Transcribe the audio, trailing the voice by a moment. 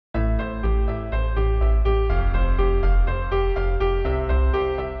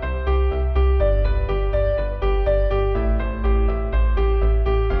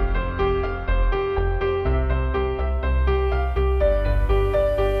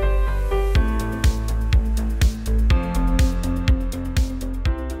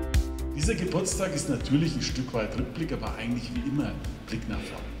Geburtstag ist natürlich ein Stück weit Rückblick, aber eigentlich wie immer Blick nach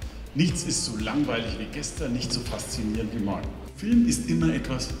vorne. Nichts ist so langweilig wie gestern, nicht so faszinierend wie morgen. Film ist immer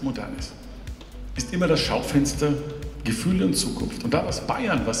etwas Modernes. Ist immer das Schaufenster Gefühle und Zukunft. Und da was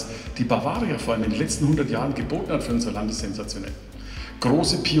Bayern, was die Bavaria vor allem in den letzten 100 Jahren geboten hat für unser Land, ist sensationell.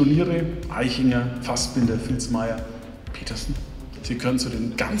 Große Pioniere, Eichinger, Fassbinder, Vilsmeier, Petersen. Sie gehören zu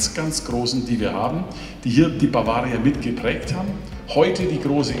den ganz, ganz Großen, die wir haben, die hier die Bavaria mitgeprägt haben. Heute die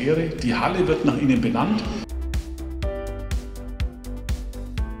große Ehre, die Halle wird nach ihnen benannt.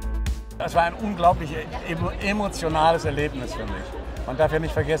 Das war ein unglaublich emotionales Erlebnis für mich. Man darf ja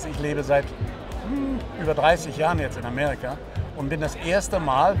nicht vergessen, ich lebe seit über 30 Jahren jetzt in Amerika und bin das erste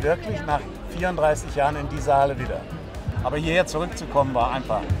Mal wirklich nach 34 Jahren in dieser Halle wieder. Aber hierher zurückzukommen war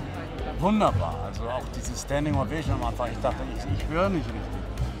einfach wunderbar. Also auch diese Standing Ovation am Anfang. Ich dachte, ich höre nicht richtig.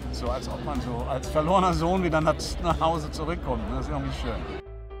 So als ob man so als verlorener Sohn wieder nach Hause zurückkommt. Das ist irgendwie schön.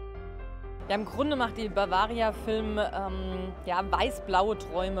 Ja, im Grunde macht die Bavaria Film weiß-blaue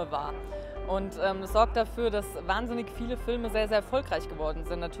Träume wahr. Und das sorgt dafür, dass wahnsinnig viele Filme sehr, sehr erfolgreich geworden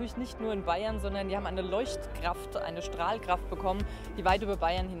sind. Natürlich nicht nur in Bayern, sondern die haben eine Leuchtkraft, eine Strahlkraft bekommen, die weit über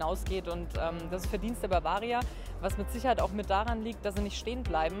Bayern hinausgeht. Und das ist Verdienst der Bavaria, was mit Sicherheit auch mit daran liegt, dass sie nicht stehen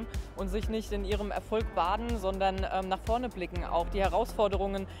bleiben und sich nicht in ihrem Erfolg baden, sondern nach vorne blicken, auch die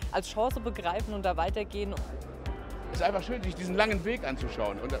Herausforderungen als Chance begreifen und da weitergehen. Es ist einfach schön, sich diesen langen Weg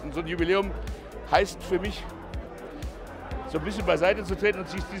anzuschauen. Und so ein Jubiläum heißt für mich, so ein bisschen beiseite zu treten und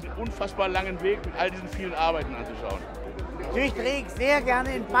sich diesen unfassbar langen Weg mit all diesen vielen Arbeiten anzuschauen. Ich drehe sehr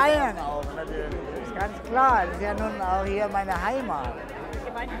gerne in Bayern auch, natürlich. Das ist ganz klar. Das ist ja nun auch hier meine Heimat.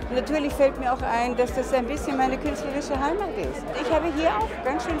 Natürlich fällt mir auch ein, dass das ein bisschen meine künstlerische Heimat ist. Ich habe hier auch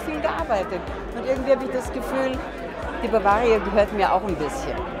ganz schön viel gearbeitet. Und irgendwie habe ich das Gefühl, die Bavaria gehört mir auch ein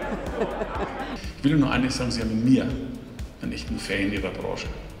bisschen. Ich will nur eines sagen, Sie haben in mir einen echten Fan Ihrer Branche.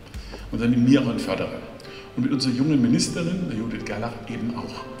 Und dann in mir auch einen Förderer. Und mit unserer jungen Ministerin, der Judith Gerlach, eben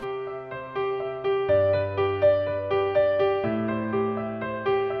auch.